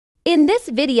In this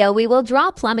video, we will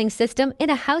draw plumbing system in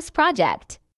a house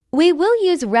project. We will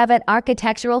use Revit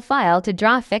architectural file to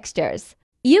draw fixtures.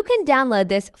 You can download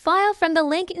this file from the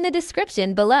link in the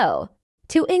description below.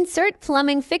 To insert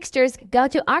plumbing fixtures, go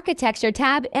to Architecture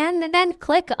tab and then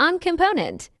click on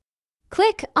Component.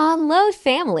 Click on Load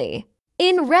Family.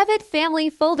 In Revit Family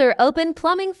folder, open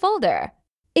Plumbing folder.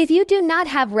 If you do not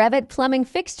have Revit plumbing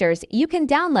fixtures, you can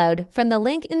download from the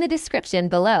link in the description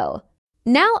below.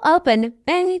 Now open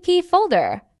MEP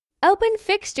folder. Open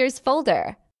Fixtures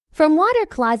folder. From Water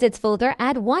Closets folder,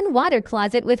 add one water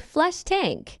closet with flush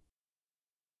tank.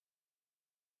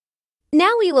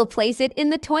 Now we will place it in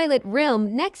the toilet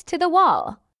room next to the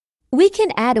wall. We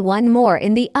can add one more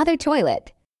in the other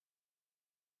toilet.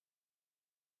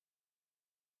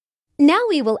 Now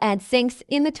we will add sinks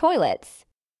in the toilets.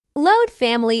 Load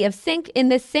family of sink in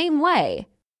the same way.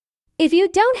 If you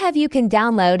don't have, you can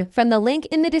download from the link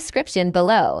in the description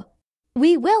below.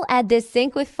 We will add this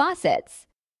sink with faucets.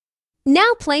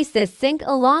 Now place this sink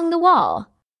along the wall.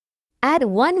 Add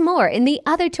one more in the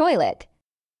other toilet.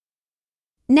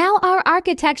 Now our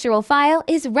architectural file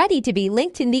is ready to be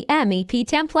linked in the MEP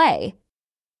template.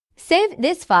 Save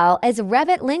this file as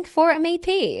Revit link for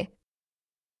MEP.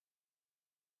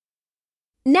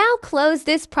 Now close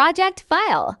this project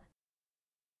file.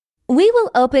 We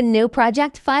will open new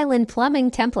project file in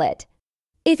Plumbing Template.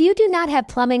 If you do not have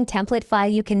Plumbing Template file,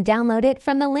 you can download it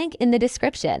from the link in the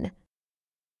description.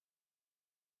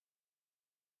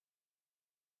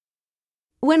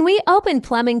 When we open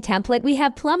Plumbing Template, we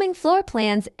have plumbing floor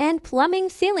plans and plumbing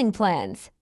ceiling plans.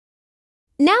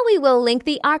 Now we will link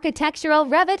the architectural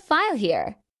Revit file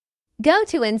here. Go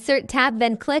to Insert tab,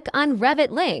 then click on Revit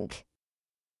link.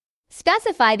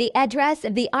 Specify the address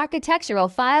of the architectural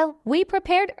file we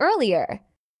prepared earlier.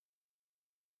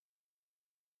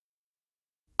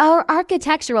 Our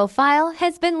architectural file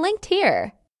has been linked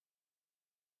here.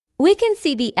 We can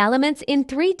see the elements in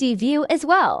 3D view as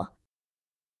well.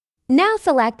 Now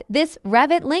select this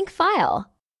Revit link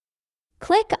file.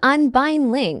 Click on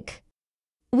Bind Link.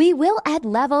 We will add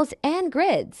levels and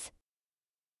grids.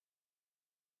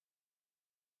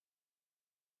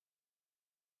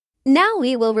 Now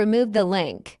we will remove the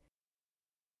link.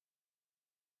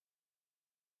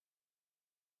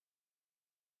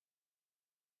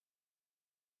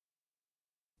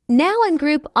 Now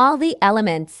ungroup all the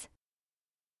elements.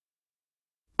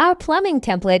 Our plumbing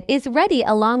template is ready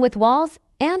along with walls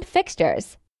and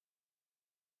fixtures.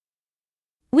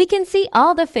 We can see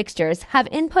all the fixtures have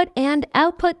input and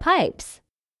output pipes.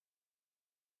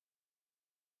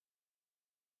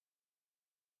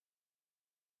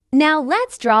 Now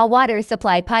let's draw water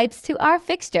supply pipes to our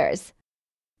fixtures.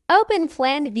 Open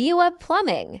Plan View of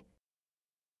Plumbing.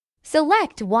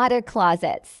 Select Water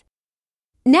Closets.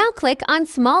 Now click on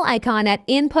small icon at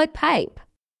Input Pipe.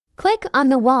 Click on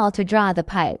the wall to draw the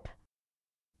pipe.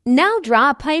 Now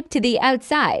draw a pipe to the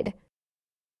outside.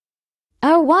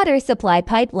 Our water supply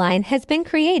pipeline has been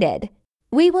created.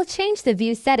 We will change the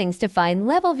view settings to find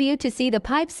level view to see the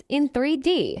pipes in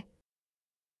 3D.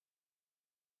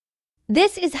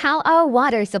 This is how our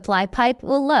water supply pipe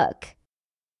will look.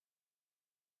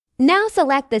 Now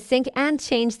select the sink and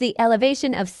change the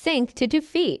elevation of sink to 2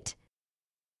 feet.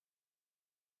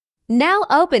 Now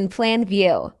open Plan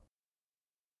View.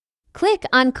 Click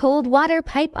on Cold Water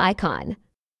Pipe icon.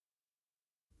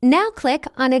 Now click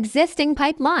on Existing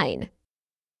Pipeline.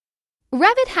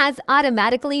 Revit has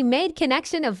automatically made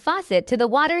connection of faucet to the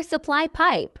water supply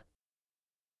pipe.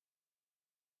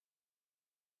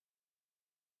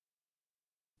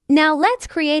 Now let's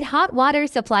create hot water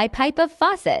supply pipe of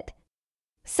faucet.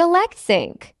 Select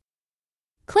Sink.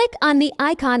 Click on the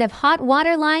icon of hot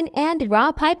water line and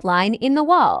draw pipeline in the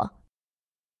wall.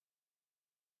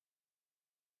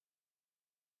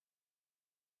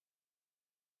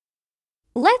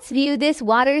 Let's view this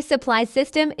water supply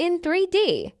system in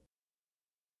 3D.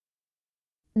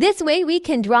 This way we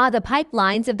can draw the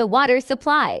pipelines of the water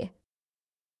supply.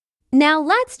 Now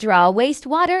let's draw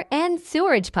wastewater and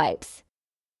sewage pipes.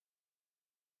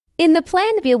 In the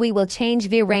plan view, we will change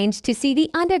view range to see the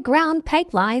underground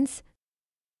pipelines.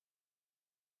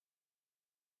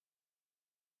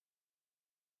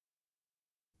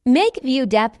 Make view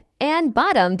depth and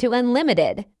bottom to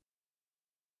unlimited.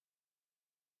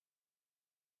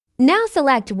 Now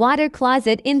select Water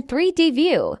Closet in 3D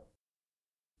view.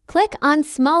 Click on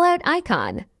Small Out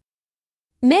icon.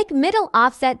 Make middle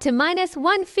offset to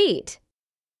 -1 feet.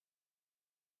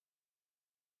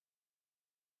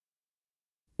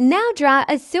 Now draw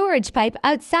a sewage pipe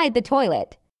outside the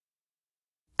toilet.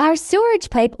 Our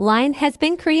sewage pipe line has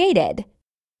been created.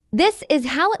 This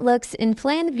is how it looks in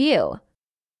plan view.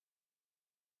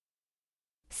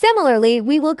 Similarly,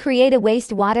 we will create a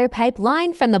wastewater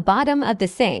pipeline from the bottom of the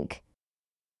sink.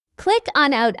 Click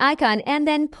on Out icon and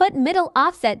then put middle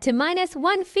offset to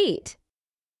 -1 feet.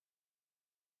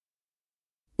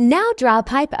 Now draw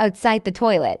pipe outside the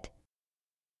toilet.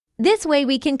 This way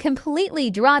we can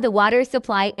completely draw the water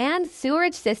supply and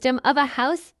sewerage system of a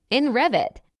house in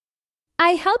Revit.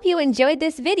 I hope you enjoyed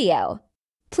this video.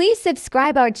 Please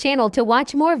subscribe our channel to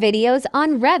watch more videos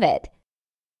on Revit.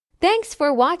 Thanks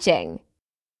for watching.